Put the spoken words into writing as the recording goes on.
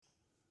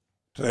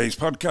Today's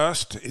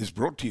podcast is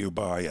brought to you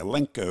by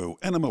Elanco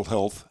Animal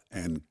Health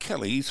and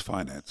Kelly's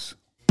Finance.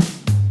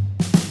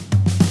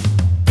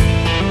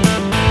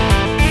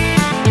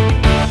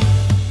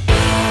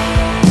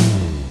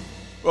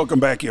 Welcome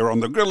back. You're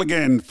on the grill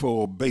again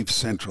for Beef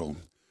Central.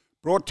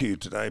 Brought to you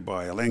today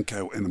by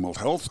Elanco Animal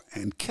Health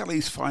and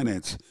Kelly's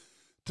Finance.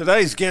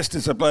 Today's guest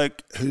is a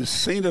bloke who's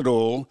seen it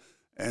all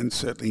and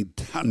certainly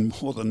done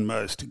more than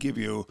most. To give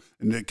you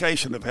an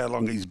indication of how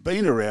long he's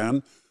been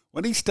around,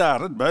 when he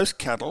started, most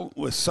cattle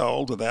were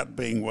sold without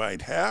being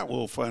weighed. How?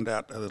 We'll find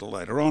out a little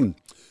later on.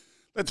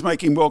 Let's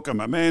make him welcome.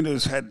 A man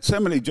who's had so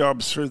many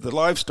jobs through the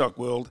livestock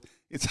world,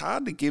 it's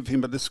hard to give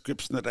him a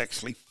description that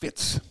actually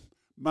fits.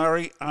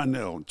 Murray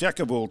Arnel, jack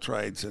of all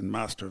trades and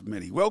master of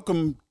many.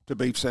 Welcome to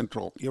Beef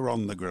Central. You're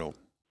on the grill.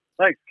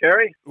 Thanks,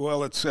 Kerry.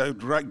 Well, it's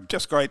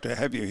just great to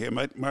have you here,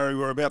 mate. Murray,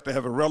 we're about to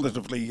have a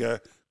relatively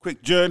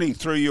quick journey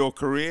through your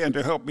career, and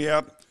to help me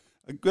out,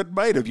 a good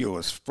mate of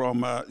yours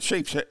from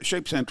Sheep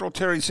Central,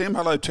 Terry Sim.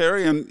 Hello,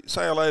 Terry, and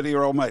say hello to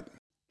your old mate.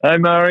 Hey,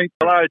 Murray.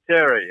 Hello,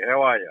 Terry.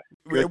 How are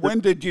you? When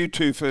did you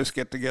two first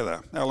get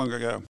together? How long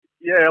ago?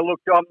 Yeah,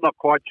 look, I'm not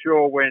quite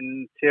sure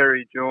when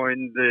Terry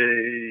joined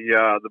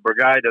the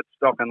brigade at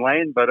Stock and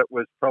Land, but it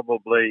was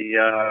probably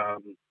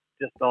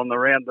just on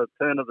around the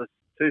turn of the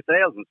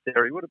 2000s,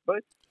 Terry, would it be?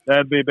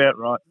 That'd be about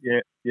right.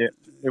 Yeah. It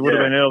would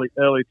have been early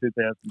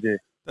 2000s. Yeah.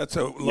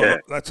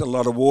 That's a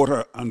lot of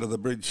water under the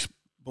bridge,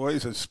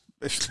 boys,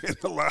 especially in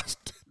the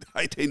last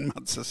 18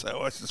 months or so,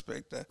 I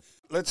suspect.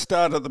 Let's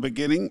start at the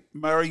beginning.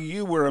 Murray,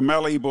 you were a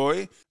Mallee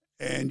boy,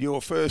 and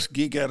your first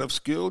gig out of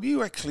school,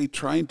 you actually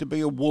trained to be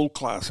a wool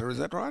classer, is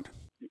that right?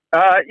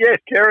 Yes,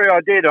 Kerry,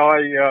 I did.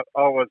 I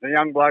was a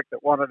young bloke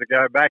that wanted to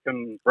go back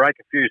and break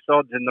a few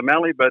sods in the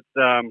Mallee, but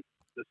the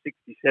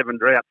 67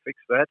 drought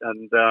fixed that,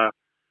 and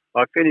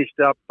I finished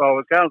up. I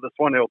was going to the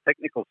Swan Hill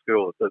Technical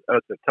School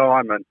at the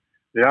time, and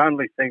the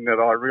only thing that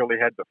I really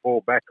had to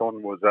fall back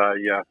on was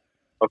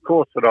a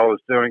course that I was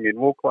doing in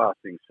wool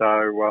classing. So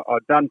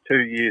I'd done 2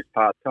 years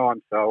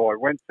part-time, so I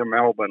went to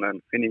Melbourne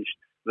and finished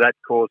that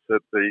course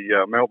at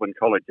the Melbourne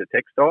College of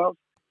Textiles.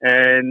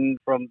 And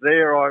from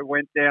there I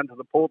went down to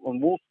the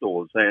Portland Wool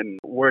Stores and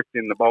worked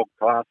in the bulk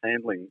glass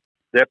handling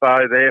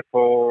depot there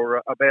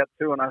for about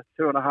two and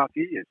a half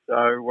years. So,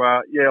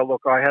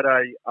 look, I had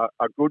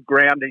a good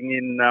grounding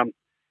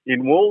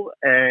in wool,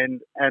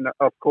 and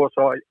of course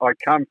I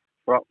come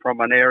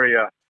from an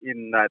area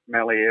in that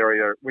Mallee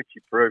area, Witchy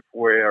Proof,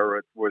 where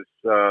it was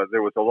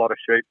there was a lot of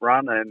sheep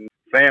run, and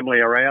family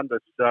around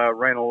us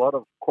ran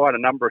quite a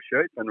number of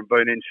sheep, and have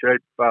been in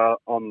sheep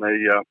on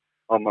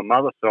my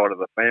mother's side of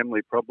the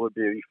family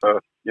probably for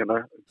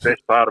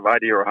best part of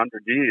 80 or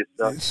 100 years.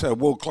 So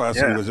wool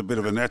classing was a bit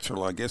of a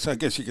natural, I guess. I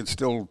guess you could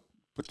still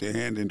put your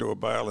hand into a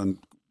bale and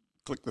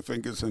click the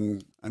fingers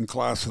and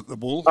class the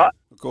wool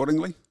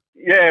accordingly.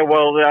 Yeah,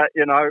 well,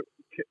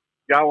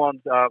 go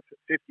on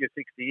 50 or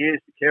 60 years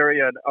to carry,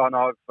 and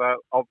I've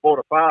bought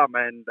a farm,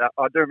 and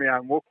I do my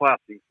own wool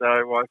classing, so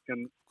I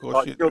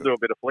still do a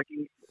bit of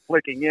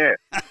flicking, yeah.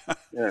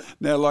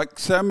 Now, like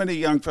so many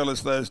young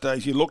fellas those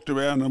days, you looked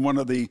around and one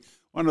of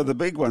the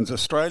big ones,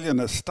 Australian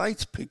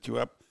Estates, picked you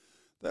up.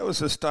 That was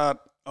the start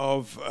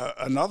of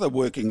another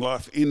working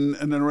life in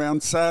and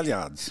around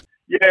Saleyards.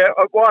 Yeah,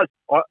 it was.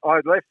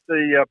 I left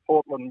the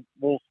Portland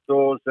Wool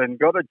Stores and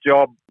got a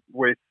job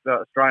with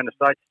Australian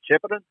Estates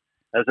Shepparton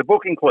as a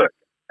booking clerk,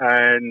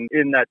 and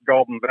in that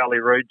Golden Valley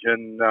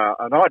region,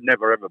 and I'd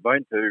never ever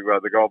been to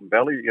the Golden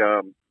Valley.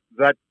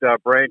 That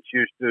branch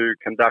used to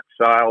conduct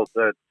sales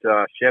at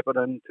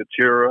Shepparton,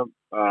 Tatura,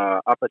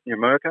 up at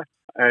Numurkah,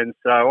 and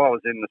so I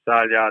was in the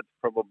Saleyards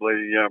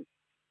probably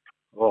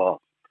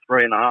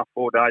 3.5,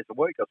 4 days a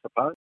week, I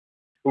suppose.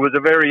 It was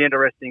a very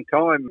interesting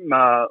time.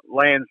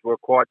 Lambs were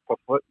quite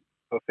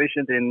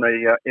proficient in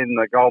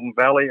the Golden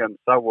Valley, and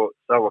so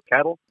were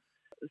cattle.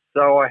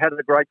 So I had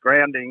a great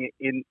grounding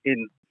in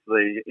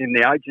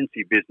the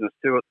agency business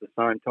too at the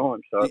same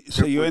time.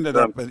 So you ended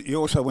up at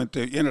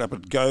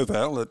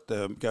Govale at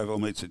Govale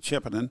Meats at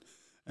Shepparton,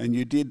 and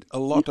you did a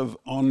lot of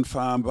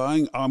on-farm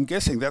buying. I'm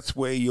guessing that's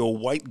where your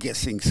weight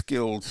guessing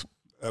skills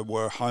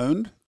were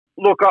honed.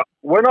 Look,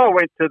 when I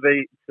went to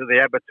the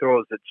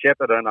abattoirs at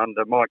Shepparton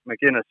under Mike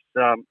McGuinness,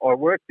 I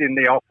worked in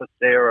the office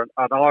there, and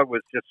I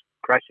was just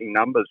crashing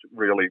numbers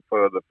really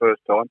for the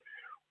first time.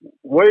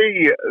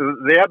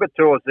 The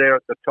abattoirs there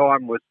at the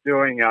time was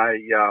doing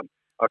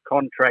a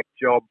contract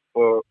job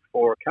for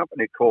a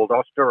company called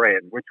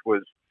Osteran, which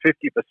was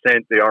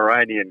 50% the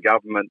Iranian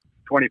government,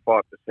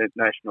 25%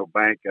 National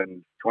Bank,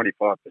 and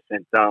 25%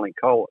 Darling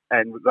Coal,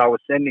 and they were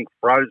sending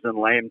frozen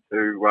lamb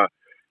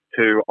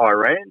to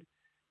Iran,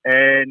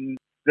 and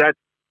that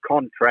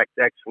contract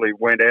actually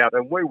went out,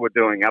 and we were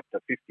doing up to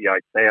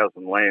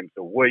 58,000 lambs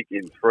a week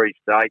in 3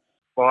 states,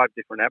 5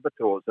 different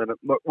abattoirs, and it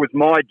was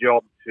my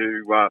job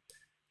to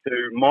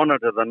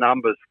monitor the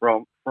numbers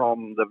from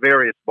the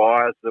various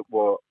buyers that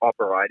were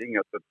operating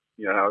at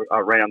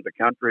around the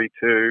country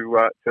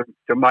to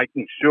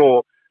making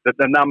sure that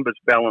the numbers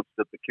balanced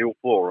at the kill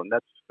floor, and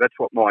that's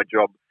what my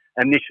job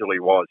initially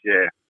was.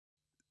 Yeah.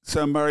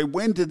 So, Murray,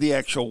 when did the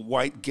actual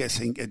weight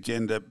guessing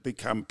agenda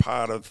become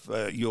part of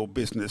your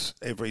business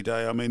every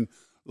day? I mean,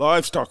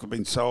 livestock have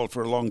been sold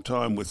for a long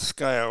time with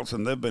scales,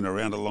 and they've been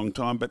around a long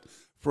time, but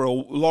for a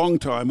long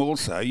time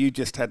also, you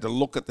just had to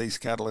look at these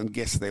cattle and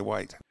guess their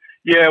weight.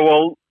 Yeah,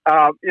 well,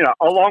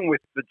 along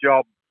with the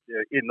job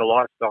in the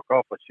livestock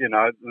office,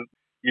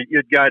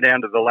 you'd go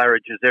down to the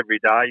Saleyards every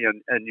day,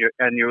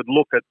 and you would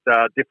look at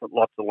different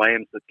lots of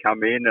lambs that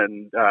come in,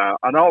 and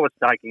I was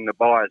taking the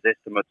buyers'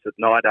 estimates at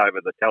night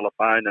over the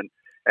telephone, and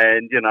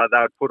they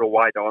would put a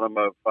weight on them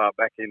of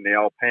back in the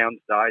old pounds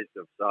days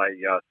of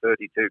say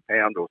 32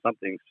 pound or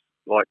something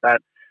like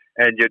that,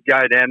 and you'd go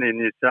down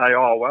and you'd say,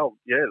 oh well,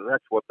 yeah,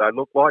 that's what they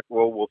look like.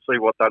 Well, we'll see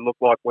what they look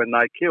like when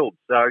they killed.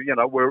 So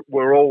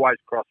we're always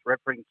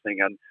cross-referencing.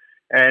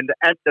 And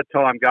at the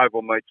time,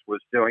 Global Meats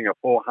was doing a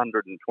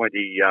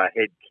 420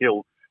 head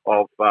kill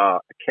of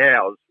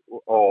cows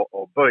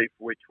or beef,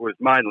 which was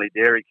mainly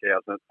dairy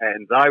cows,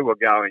 and they were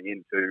going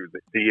into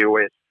the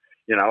US,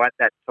 at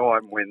that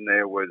time when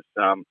there was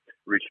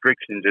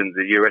restrictions in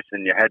the US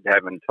and you had to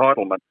have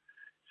entitlement.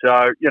 So,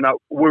 I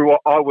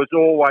was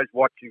always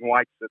watching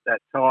weights at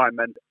that time.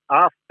 And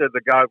after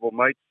the Global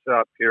Meats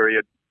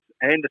period,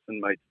 Anderson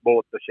Meats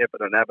bought the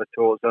Shepparton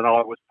Abattoirs, and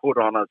I was put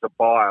on as a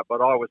buyer,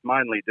 but I was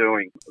mainly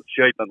doing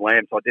sheep and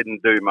lambs. I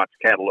didn't do much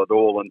cattle at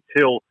all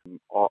until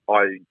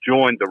I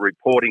joined the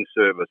reporting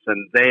service,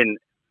 and then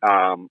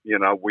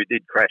we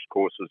did crash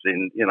courses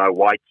in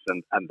weights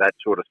and that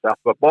sort of stuff.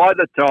 But by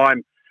the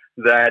time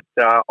that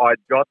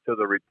I'd got to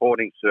the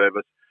reporting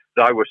service,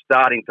 they were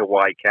starting to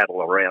weigh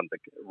cattle around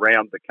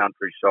the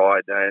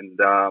countryside, and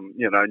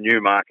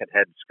Newmarket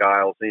had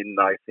scales in.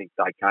 I think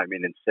they came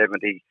in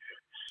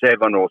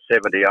 77 or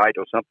 78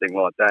 or something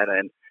like that,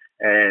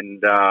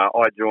 and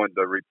I joined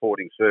the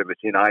reporting service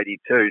in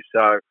 82.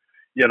 So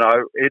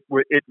it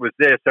was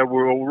there. So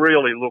we were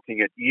really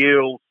looking at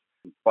yields,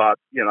 but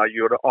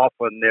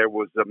there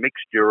was a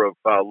mixture of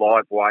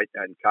live weight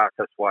and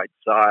carcass weight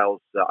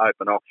sales,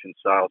 open auction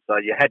sales. So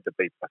you had to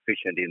be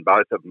efficient in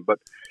both of them. But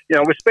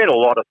we spent a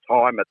lot of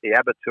time at the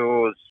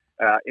abattoirs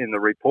in the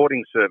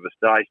reporting service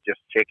days,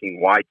 just checking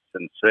weights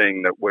and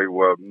seeing that we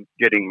were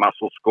getting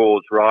muscle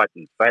scores right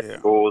and fat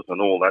scores and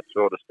all that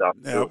sort of stuff.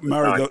 Now,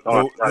 Murray,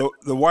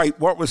 the weight.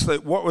 What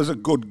was a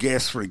good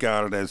guess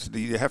regarded as? Do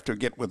you have to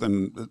get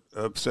within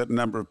a certain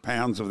number of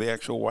pounds of the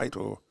actual weight,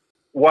 or?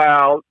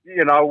 Well,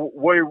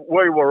 we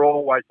were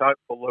always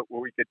hopeful that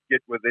we could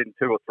get within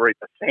 2 or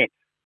 3%.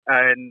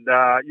 And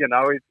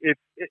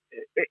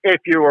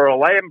if you were a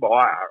lamb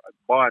buyer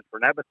buying for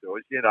an abattoir,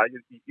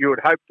 you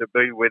would hope to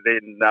be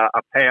within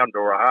a pound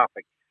or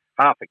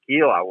half a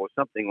kilo or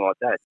something like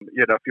that.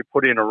 If you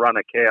put in a run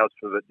of cows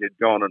that you'd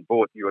gone and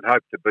bought, you would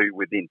hope to be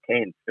within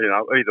 10.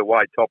 Either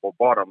way, top or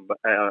bottom.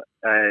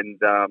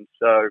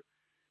 So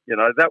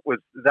that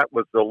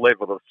was the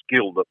level of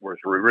skill that was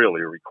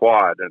really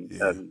required,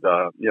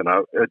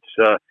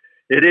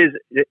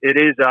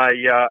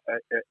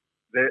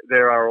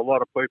 there are a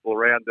lot of people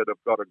around that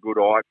have got a good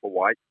eye for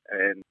weight,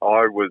 and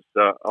I was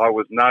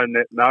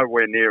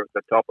nowhere near at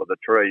the top of the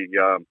tree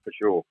for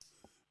sure.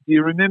 Do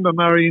you remember,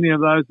 Murray, any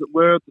of those that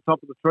were at the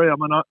top of the tree? I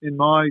mean, in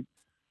my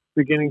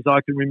beginnings,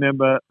 I can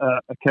remember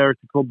a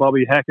character called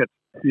Bobby Hackett.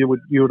 You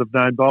would have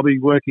known Bobby,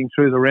 working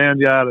through the round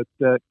yard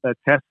at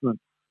Tasman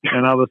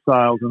and other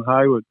sales in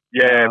Hayward.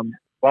 Yeah,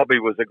 Bobby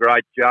was a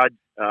great judge.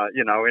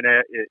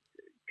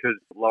 Because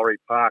Laurie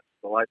Parks,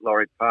 the late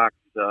Laurie Parks,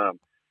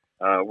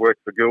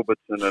 worked for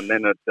Gilbertson and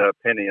then at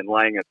Penny and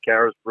Lang at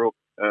Carisbrook.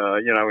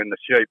 In the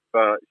sheep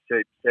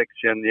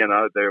section,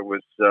 there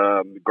was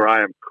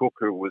Graham Cook,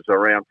 who was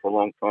around for a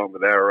long time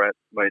with Ararat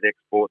Meat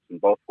Exports and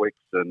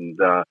Bothwicks, and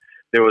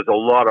there was a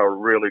lot of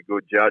really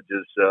good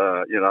judges.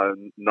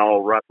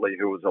 Noel Rutley,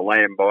 who was a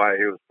lamb buyer,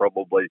 he was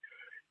probably,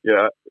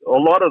 a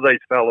lot of these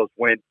fellas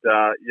went,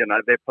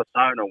 their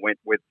persona went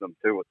with them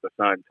too at the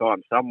same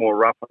time. Some were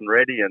rough and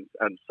ready,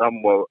 and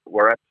some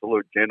were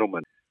absolute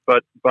gentlemen.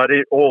 But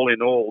all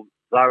in all,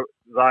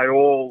 they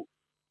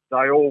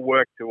all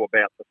worked to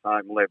about the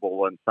same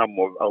level, and some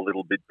were a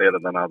little bit better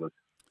than others.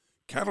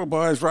 Cattle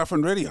buyers rough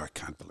and ready. I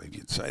can't believe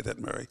you'd say that,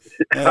 Murray.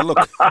 Now,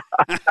 look.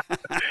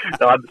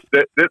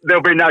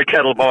 There'll be no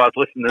cattle buyers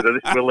listening to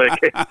this, will there?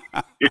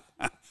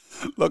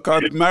 Look,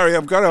 Murray,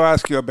 I've got to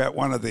ask you about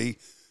one of the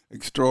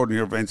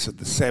extraordinary events of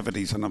the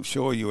 70s, and I'm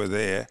sure you were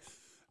there,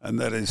 and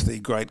that is the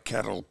great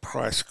cattle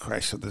price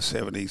crash of the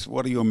 70s.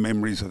 What are your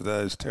memories of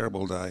those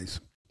terrible days?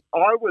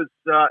 I was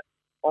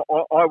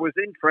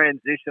in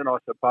transition, I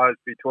suppose,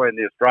 between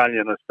the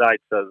Australian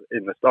estates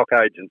in the stock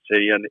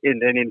agency and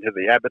then into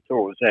the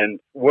abattoirs, and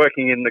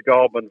working in the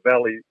Goulburn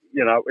Valley.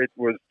 It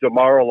was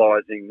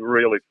demoralising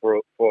really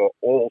for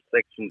all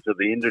sections of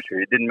the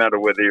industry. It didn't matter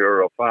whether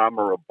you're a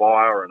farmer, a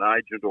buyer, an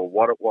agent, or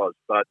what it was,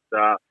 but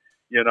there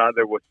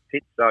were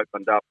pits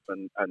opened up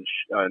and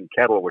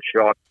cattle were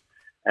shot.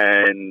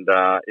 And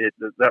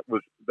that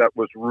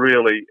was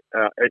really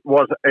it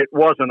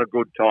wasn't a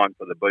good time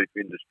for the beef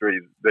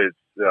industry. There's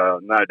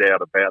no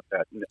doubt about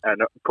that.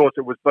 And of course,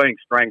 it was being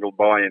strangled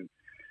by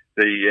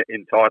the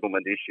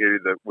entitlement issue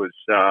that was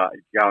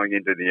going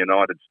into the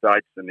United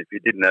States, and if you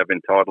didn't have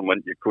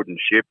entitlement, you couldn't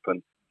ship.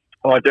 And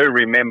I do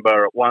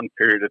remember at one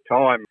period of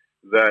time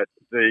that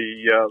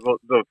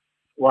the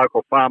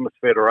local Farmers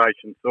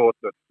Federation thought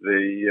that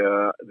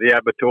the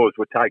abattoirs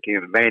were taking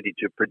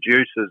advantage of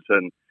producers,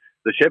 and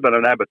the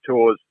Shepparton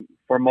abattoirs,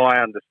 from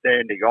my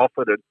understanding,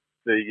 offered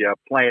the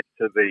plant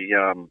to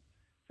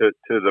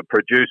the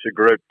producer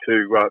group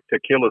to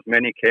kill as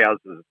many cows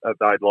as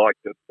they'd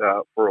liked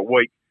for a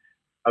week,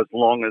 as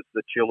long as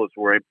the chillers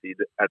were emptied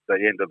at the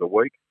end of the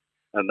week,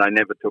 and they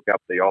never took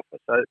up the offer.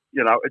 So,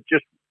 it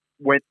just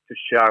went to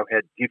show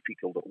how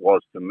difficult it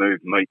was to move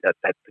meat at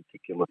that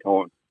particular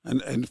time.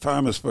 And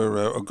farmers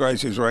or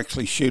graziers were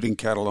actually shooting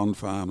cattle on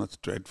farm. That's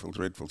dreadful,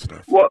 dreadful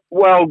stuff.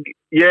 Well,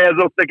 yeah,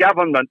 look, the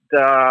government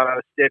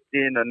stepped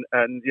in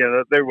and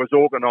there was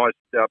organised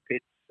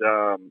pits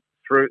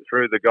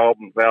through the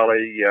Golden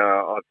Valley,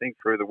 I think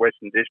through the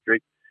Western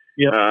District.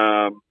 Yep.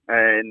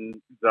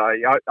 And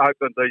they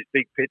opened these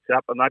big pits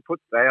up and they put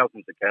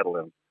thousands of cattle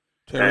in.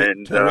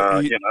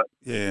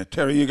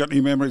 Terry, you got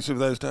any memories of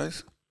those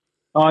days?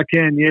 I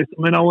can, yes.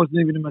 I mean, I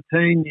wasn't even in my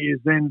teen years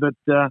then, but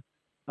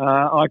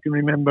I can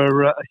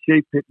remember a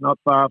sheep pit not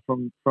far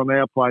from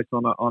our place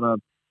on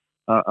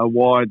a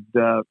wide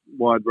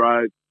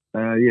road.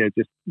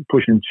 Just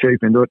pushing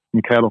sheep into it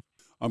and cattle.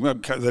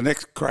 The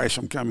next crash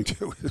I'm coming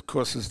to, of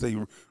course, is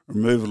the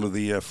removal of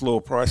the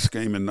floor price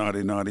scheme in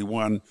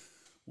 1991,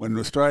 when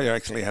Australia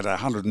actually had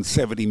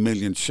 170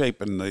 million sheep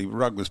and the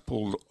rug was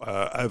pulled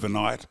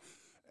overnight.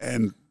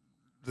 And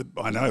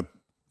I know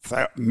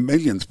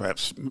millions,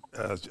 perhaps,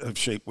 of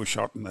sheep were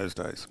shot in those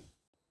days.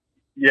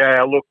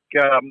 Yeah, look,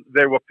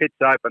 there were pits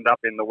opened up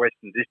in the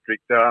Western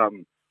District.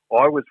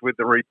 I was with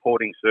the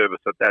reporting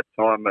service at that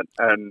time,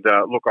 and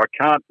look, I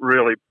can't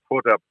really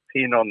put a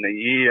pin on the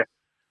year,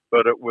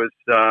 but it was,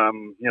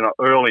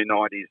 early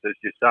 90s, as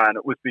you say, and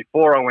it was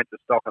before I went to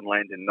Stock and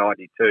Land in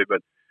 92.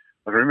 But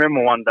I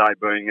remember one day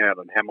being out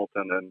in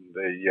Hamilton, and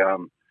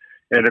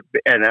it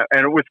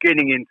was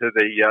getting into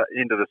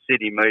the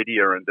city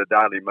media and the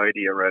daily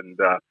media, and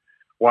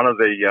one of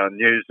the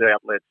news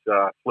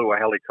outlets flew a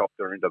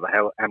helicopter into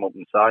the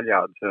Hamilton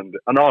Saleyards, and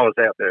I was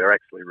out there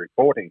actually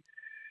reporting,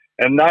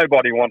 and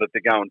nobody wanted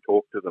to go and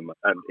talk to them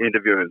and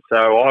interview them. So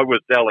I was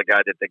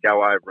delegated to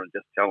go over and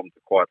just tell them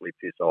to quietly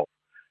piss off,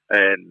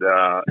 and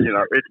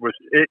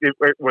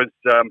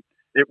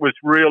it was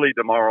really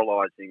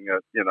demoralising,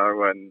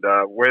 and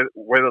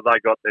whether they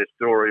got their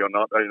story or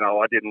not,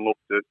 I didn't look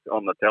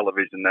on the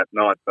television that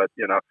night, but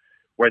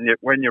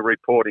when you're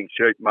reporting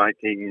sheep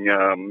making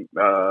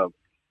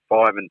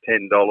 $5 and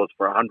 $10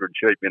 for 100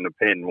 sheep in a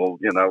pen, well,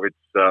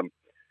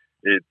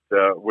 it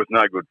was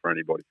no good for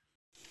anybody.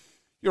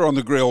 You're on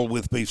the grill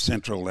with Beef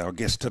Central. Our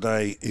guest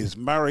today is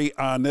Murray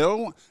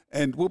Arnel,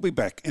 and we'll be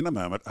back in a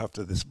moment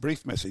after this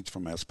brief message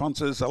from our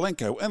sponsors,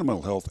 Elanco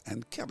Animal Health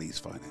and Kelly's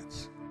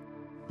Finance.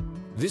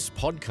 This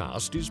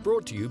podcast is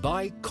brought to you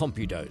by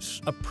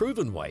CompuDose, a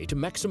proven way to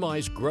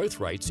maximise growth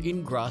rates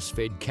in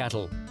grass-fed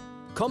cattle.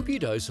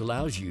 CompuDose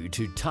allows you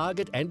to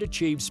target and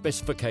achieve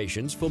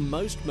specifications for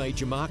most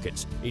major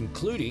markets,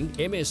 including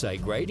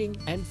MSA grading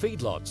and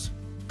feedlots.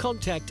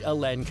 Contact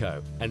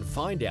Elanco and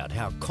find out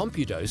how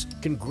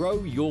CompuDose can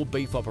grow your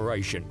beef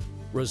operation.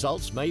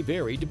 Results may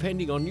vary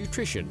depending on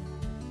nutrition.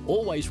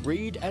 Always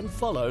read and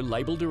follow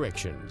label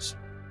directions.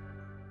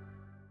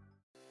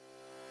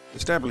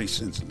 Established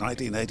since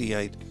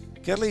 1988,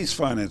 Kelly's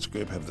Finance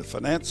Group have the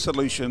finance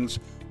solutions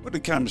when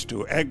it comes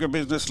to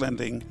agribusiness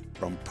lending,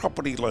 from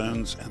property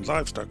loans and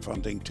livestock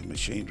funding to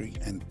machinery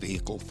and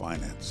vehicle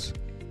finance.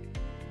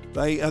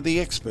 They are the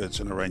experts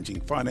in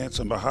arranging finance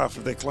on behalf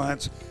of their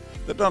clients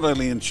that not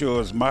only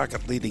ensures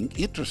market-leading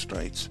interest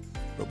rates,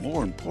 but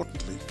more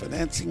importantly,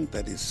 financing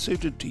that is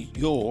suited to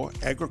your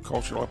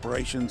agricultural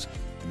operations,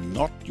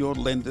 not your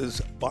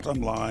lender's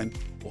bottom line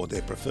or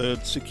their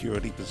preferred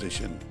security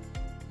position.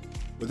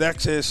 With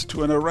access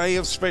to an array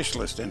of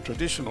specialist and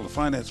traditional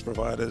finance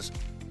providers,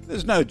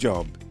 there's no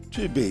job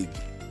too big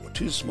or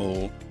too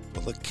small for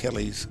the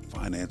Kelly's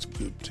Finance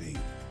Group team.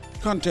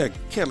 Contact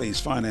Kelly's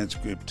Finance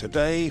Group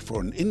today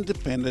for an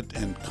independent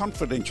and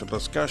confidential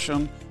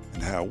discussion on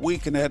how we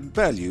can add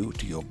value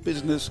to your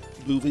business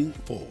moving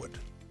forward.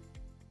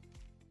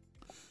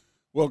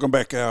 Welcome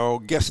back. Our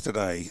guest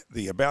today,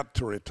 the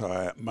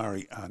about-to-retire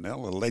Murray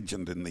Arnel, a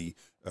legend in the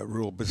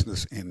rural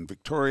business in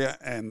Victoria,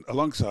 and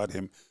alongside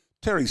him,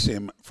 Terry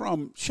Sim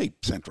from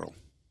Sheep Central.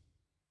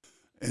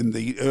 In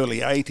the early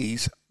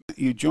 80s,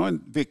 you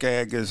joined Vic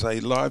Ag as a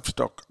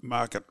livestock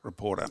market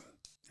reporter,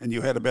 and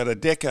you had about a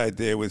decade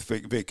there with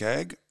Vic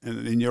Ag,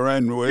 and in your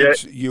own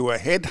words, You were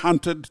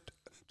headhunted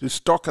to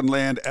Stock and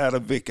Land out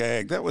of Vic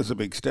Ag. That was a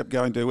big step,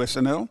 going to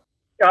SNL?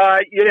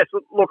 Yes,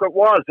 look, it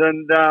was,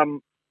 and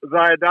they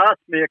had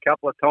asked me a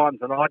couple of times,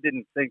 and I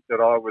didn't think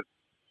that I was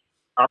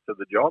up to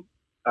the job,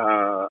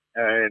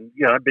 and,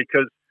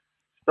 because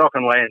Stock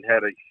and Land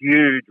had a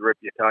huge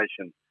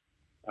reputation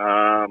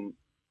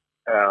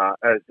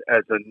as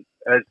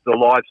the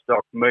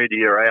livestock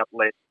media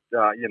outlet.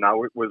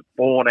 It was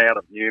born out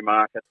of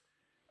Newmarket.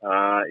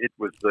 It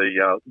was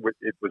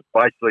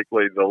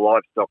basically the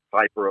livestock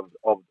paper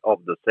of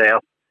the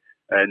South,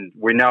 and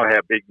we know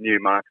how big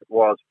Newmarket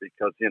was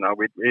because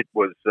it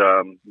was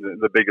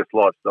the biggest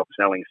livestock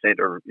selling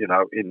centre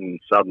in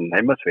Southern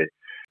Hemisphere,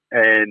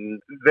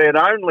 and there'd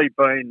only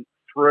been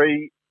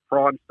 3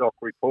 prime stock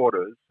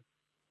reporters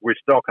with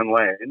stock and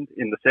land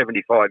in the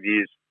 75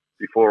 years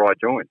before I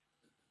joined.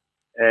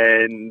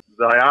 And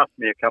they asked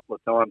me a couple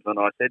of times and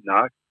I said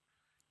no.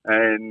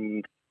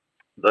 And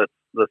the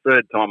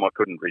third time I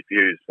couldn't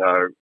refuse.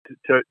 So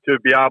to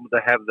be able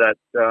to have that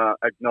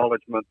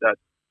acknowledgement, that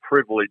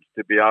privilege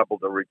to be able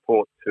to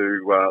report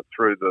to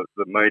through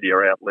the media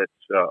outlets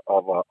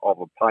of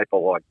a paper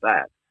like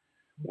that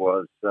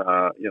was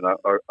a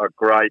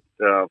great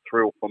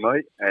thrill for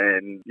me,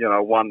 and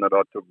one that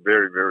I took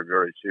very, very,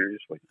 very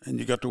seriously. And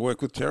you got to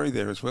work with Terry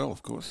there as well,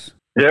 of course.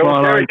 Yeah,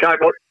 well,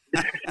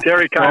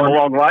 Terry came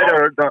along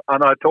later,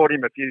 and I taught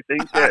him a few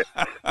things. Yeah,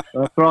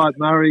 that's right,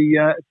 Murray.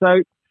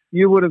 So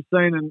you would have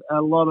seen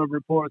a lot of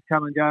reporters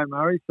come and go,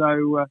 Murray.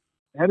 So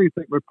how do you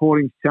think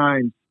reporting's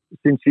changed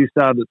since you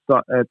started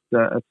at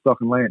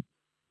Stock and Land?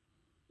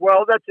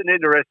 Well, that's an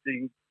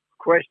interesting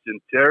question,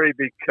 Terry,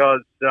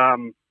 because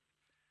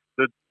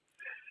the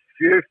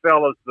few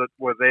fellas that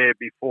were there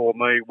before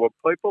me were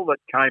people that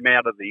came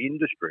out of the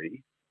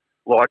industry,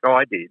 like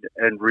I did,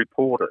 and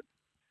reported,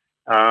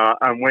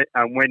 and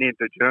went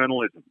into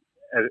journalism,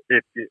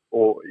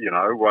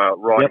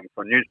 writing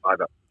for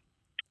newspaper.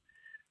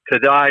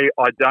 Today,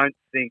 I don't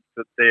think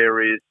that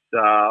there is,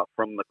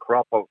 from the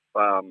crop of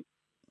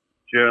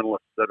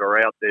journalists that are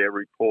out there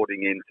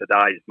reporting in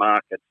today's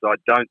markets, I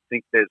don't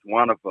think there's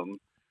one of them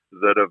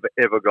that have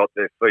ever got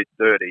their feet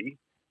dirty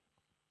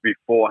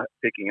before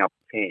picking up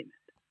a pen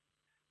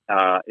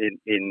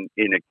in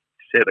a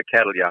set of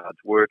cattle yards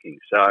working.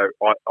 So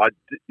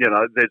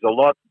there's a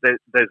lot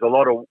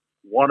of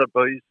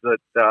wannabes that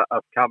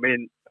have come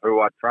in who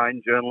are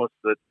trained journalists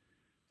that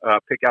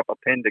pick up a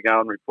pen to go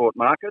and report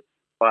markets,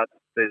 but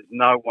there's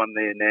no one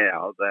there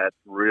now that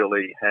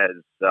really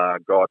has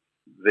got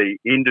the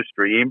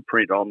industry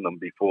imprint on them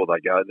before they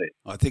go there.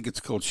 I think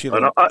it's called shit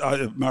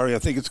Murray, I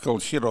think it's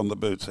called shit on the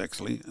boots,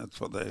 actually. That's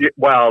what they...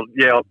 I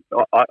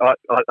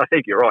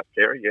think you're right,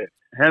 Terry, yeah.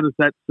 How does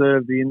that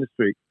serve the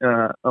industry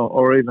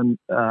or even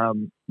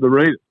the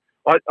reader?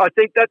 I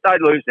think that they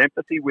lose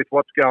empathy with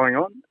what's going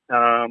on.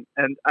 I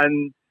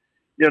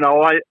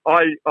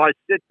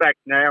sit back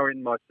now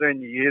in my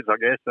senior years, I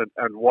guess,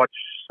 and watch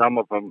some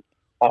of them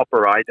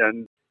operate,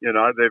 and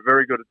they're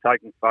very good at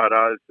taking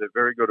photos. They're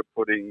very good at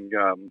putting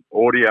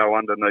audio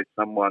underneath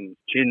someone's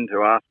chin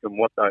to ask them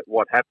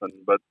what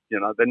happened. But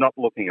they're not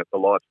looking at the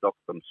livestock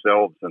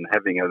themselves and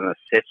having an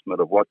assessment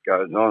of what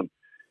goes on.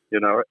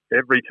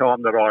 Every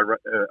time that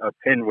a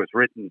pen was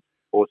written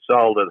or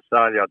sold at a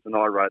Saleyards and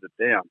I wrote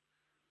it down,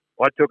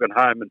 I took it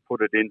home and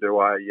put it into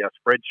a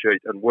spreadsheet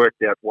and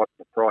worked out what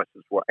the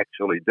prices were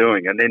actually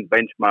doing, and then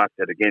benchmarked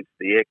it against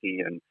the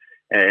ECI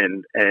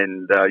and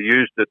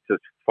used it to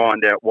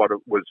find out what it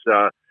was.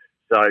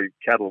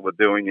 Cattle were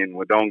doing in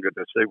Wodonga,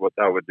 to see what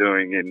they were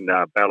doing in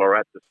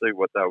Ballarat, to see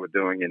what they were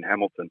doing in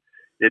Hamilton.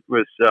 It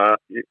was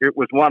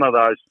one of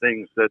those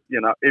things that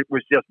it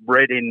was just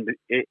bred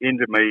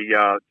into me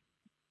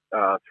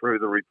through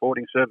the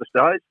reporting service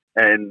days,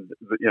 and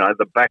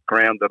the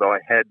background that I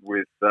had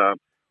with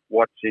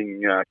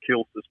watching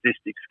kill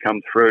statistics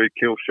come through,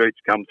 kill sheets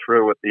come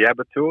through at the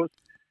abattoirs.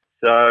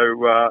 So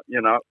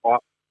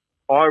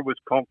I was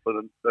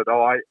confident that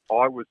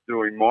I was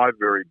doing my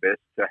very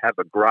best to have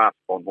a grasp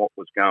on what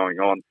was going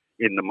on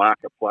in the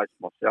marketplace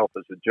myself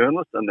as a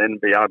journalist, and then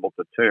be able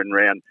to turn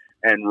around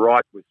and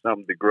write with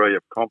some degree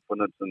of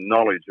confidence and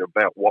knowledge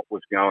about what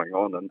was going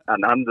on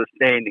and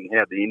understanding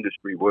how the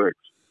industry works.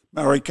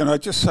 Murray, can I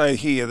just say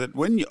here that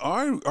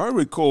I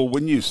recall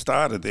when you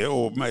started there,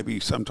 or maybe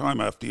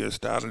sometime after you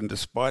started, and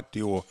despite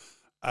your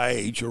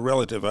age, your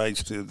relative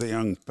age to the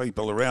young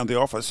people around the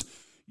office,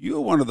 you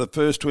were one of the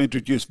first to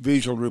introduce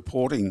visual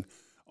reporting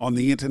on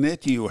the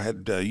internet. You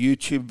had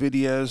YouTube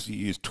videos, you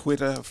used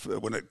Twitter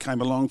when it came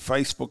along,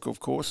 Facebook,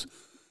 of course,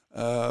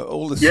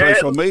 all the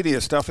social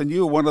media stuff, and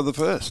you were one of the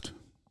first.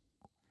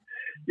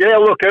 Yeah,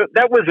 look,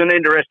 that was an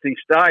interesting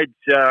stage.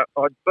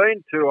 I'd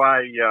been to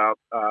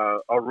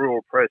a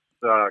rural press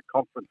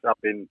conference up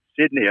in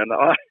Sydney, and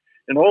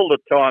in all the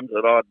times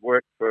that I'd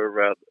worked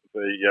for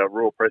the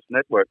Rural Press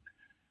Network,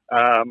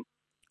 I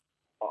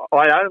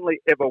only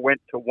ever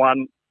went to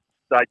one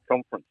state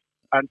conference.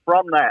 And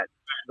from that,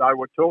 they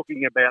were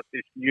talking about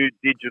this new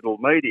digital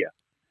media.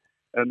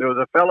 And there was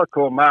a fellow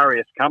called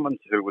Marius Cummins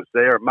who was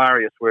there.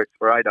 Marius works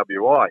for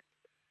AWI.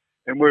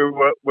 And we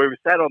were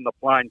sat on the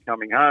plane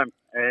coming home,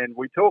 and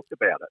we talked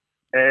about it.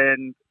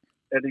 And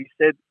he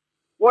said,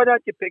 why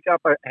don't you pick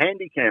up a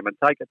handycam and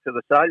take it to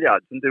the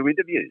Saleyards and do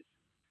interviews?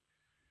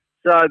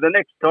 So the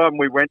next time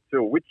we went to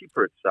a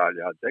Witchyproof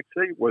Saleyards,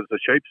 actually, was the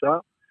sheep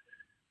sale.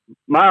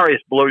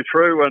 Marius blew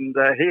through, and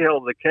he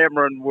held the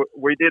camera, and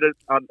we did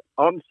an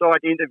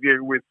on-site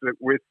interview with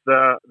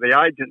the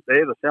agent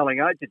there, the selling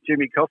agent.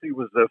 Jimmy Coffey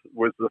was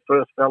the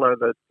first fellow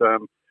that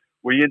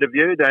we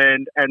interviewed,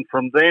 and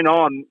from then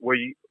on,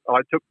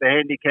 I took the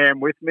handycam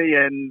with me,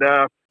 and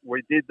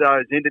we did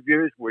those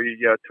interviews. We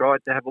tried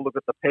to have a look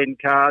at the pen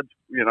cards,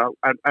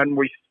 and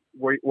we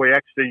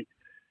actually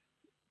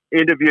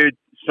interviewed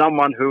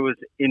someone who was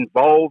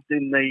involved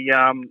in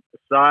the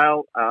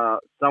sale,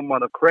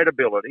 someone of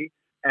credibility,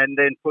 and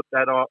then put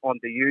that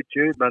onto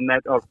YouTube. And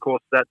that, of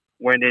course, that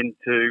went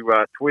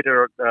into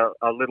Twitter at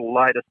a little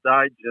later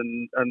stage,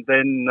 and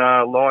then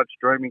live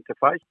streaming to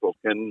Facebook.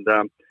 And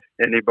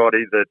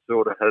anybody that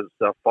sort of has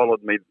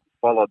followed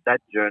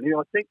that journey,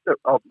 I think that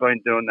I've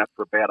been doing that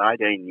for about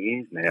 18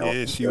 years now.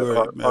 Yes, you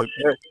were.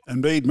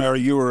 Indeed,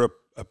 Murray, you were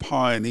a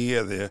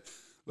pioneer there.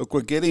 Look,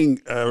 we're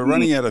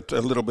running out of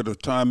a little bit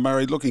of time.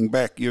 Murray, looking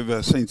back,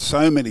 you've seen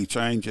so many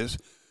changes.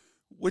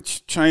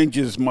 Which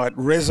changes might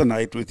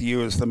resonate with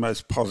you as the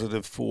most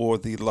positive for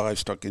the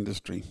livestock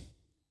industry?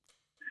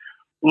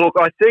 Look,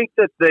 I think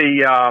that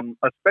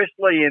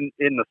especially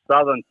in the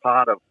southern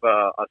part of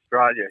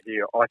Australia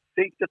here, I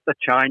think that the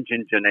change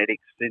in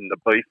genetics in the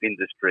beef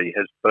industry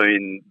has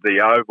been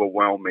the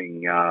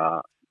overwhelming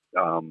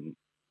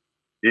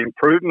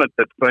improvement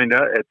that's been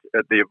at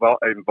the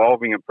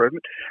evolving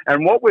improvement.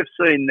 And what we've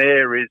seen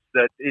there is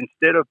that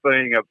instead of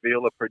being a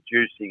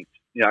vela-producing,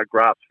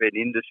 grass-fed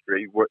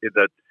industry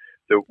that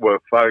we're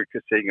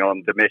focusing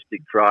on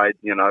domestic trade,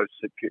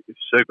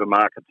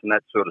 supermarkets and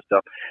that sort of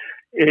stuff,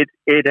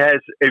 it has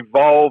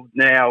evolved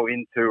now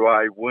into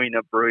a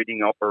weaner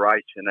breeding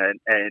operation,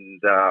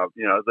 and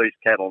these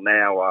cattle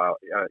now are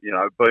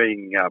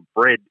being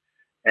bred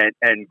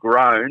and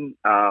grown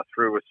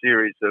through a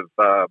series of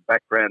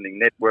backgrounding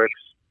networks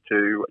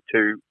to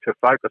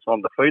focus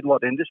on the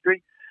feedlot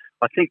industry.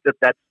 I think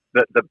that's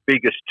the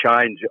biggest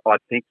change I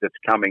think that's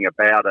coming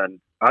about, and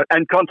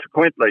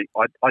consequently,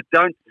 I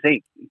don't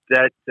think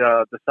that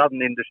the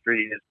southern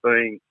industry is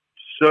being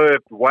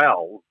served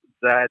well.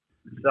 That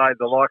say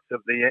the likes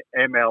of the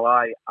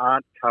MLA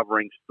aren't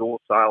covering store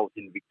sales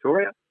in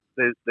Victoria.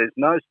 There's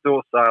no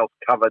store sales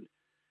covered,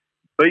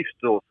 beef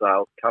store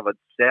sales covered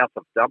south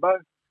of Dubbo.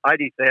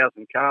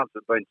 80,000 calves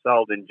have been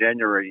sold in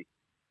January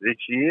this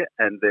year,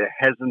 and there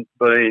hasn't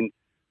been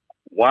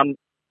one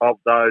of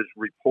those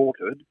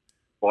reported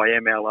by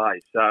MLA.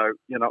 So,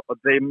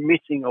 they're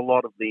missing a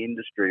lot of the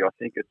industry. I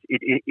think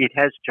it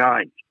has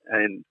changed,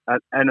 and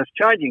it's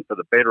changing for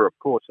the better, of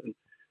course. And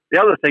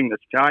the other thing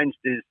that's changed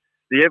is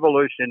the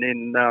evolution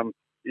in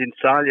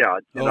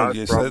Saleyards.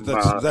 Yes,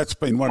 that's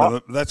been one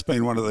of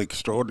the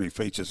extraordinary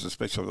features,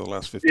 especially the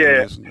last 15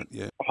 years, isn't it?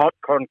 Yeah. Hot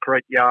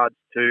concrete yards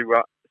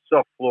to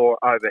soft floor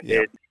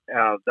overhead,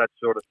 that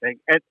sort of thing,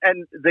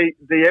 and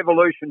the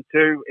evolution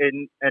too.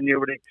 And you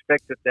would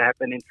expect it to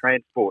happen in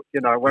transport.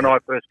 When I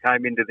first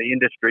came into the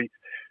industry,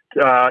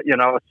 a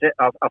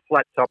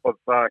flat top of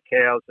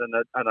cows and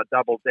a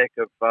double deck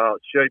of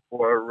sheep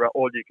were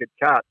all you could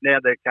cart. Now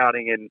they're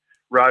carting in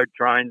road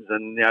trains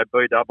and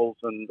B doubles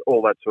and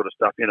all that sort of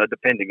stuff.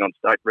 Depending on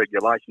state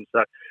regulations.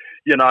 So,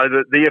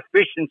 the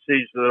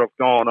efficiencies that have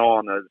gone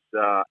on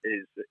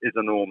is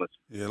enormous.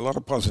 Yeah, a lot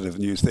of positive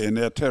news there.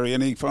 Now, Terry,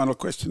 any final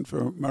question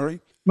for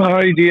Murray?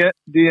 Murray, do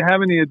you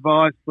have any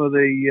advice for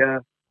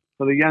the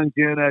young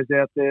journos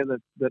out there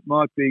that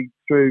might be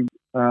through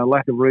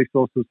lack of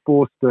resources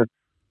forced to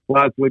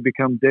largely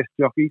become desk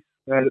jockeys?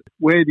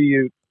 Where do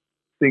you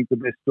think the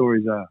best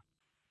stories are?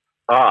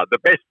 The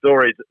best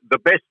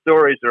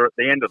stories are at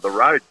the end of the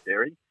road,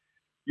 Terry.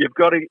 You've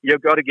got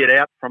to get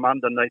out from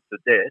underneath the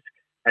desk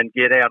and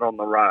get out on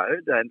the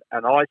road. And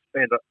I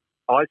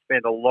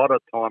spent a lot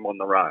of time on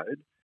the road.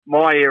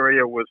 My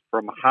area was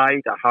from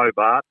Hay to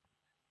Hobart,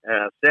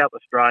 South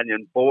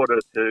Australian border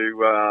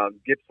to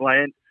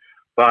Gippsland.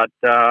 But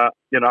I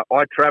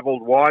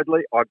travelled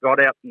widely. I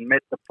got out and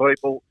met the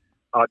people.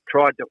 I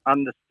tried to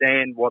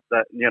understand what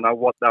they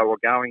were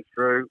going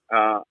through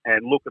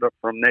and look at it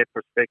from their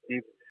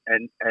perspective.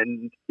 And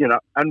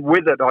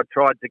with it, I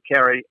tried to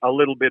carry a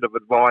little bit of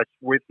advice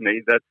with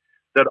me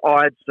that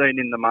I had seen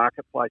in the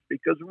marketplace,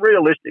 because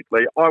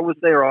realistically, I was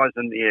their eyes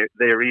and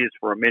their ears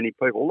for many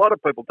people. A lot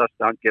of people just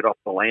don't get off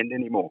the land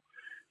anymore.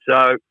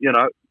 So,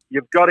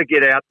 you've got to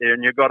get out there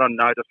and you've got to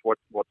notice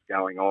what's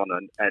going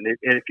on. And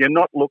if you're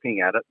not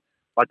looking at it,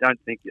 I don't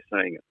think you're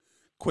seeing it.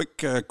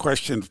 Quick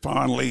question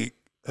finally,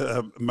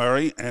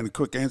 Murray, and a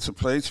quick answer,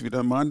 please, if you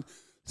don't mind.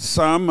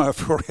 Some are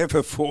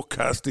forever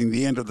forecasting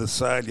the end of the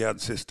Saleyard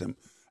system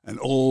and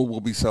all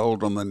will be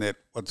sold on the net.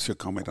 What's your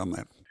comment on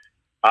that?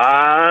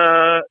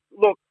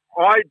 Look,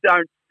 I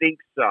don't think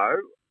so.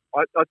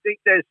 I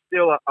think there's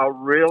still a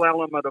real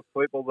element of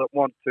people that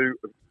want to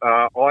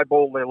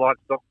eyeball their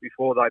livestock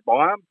before they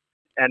buy them.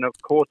 And, of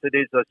course, it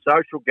is a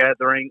social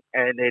gathering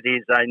and it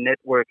is a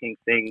networking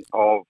thing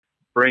of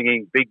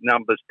bringing big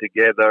numbers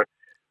together.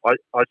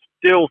 I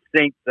still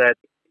think that,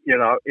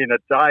 in a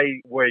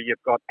day where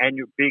you've got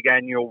big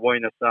annual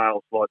weaner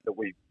sales like that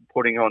we're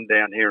putting on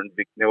down here in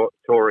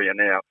Victoria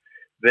now,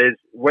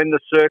 when the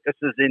circus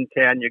is in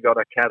town, you've got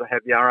to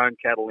have your own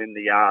cattle in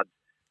the yard,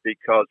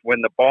 because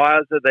when the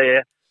buyers are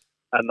there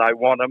and they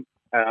want them,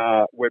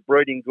 we're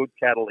breeding good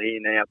cattle here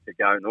now to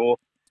go north.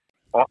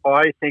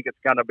 I think it's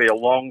going to be a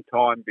long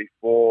time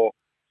before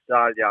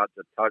Saleyards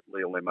are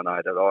totally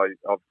eliminated.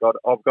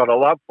 I've got a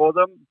love for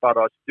them, but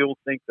I still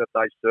think that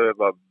they serve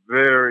a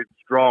very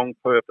strong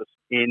purpose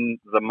in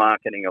the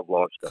marketing of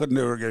livestock. Couldn't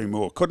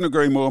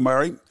agree more,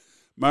 Murray.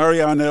 Murray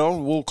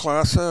Arnel, wool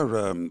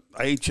classer,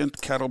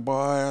 agent, cattle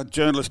buyer,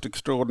 journalist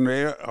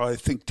extraordinaire. I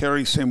think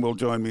Terry Sim will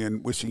join me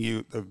in wishing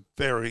you the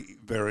very,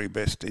 very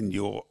best in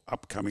your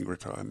upcoming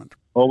retirement.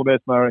 All the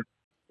best, Murray.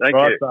 Thank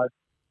you. Bye.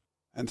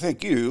 And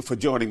thank you for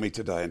joining me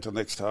today. Until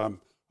next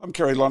time, I'm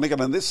Kerry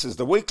Lonigan, and this is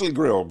The Weekly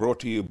Grill, brought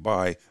to you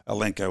by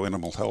Elanco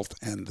Animal Health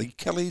and the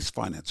Kelly's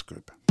Finance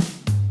Group.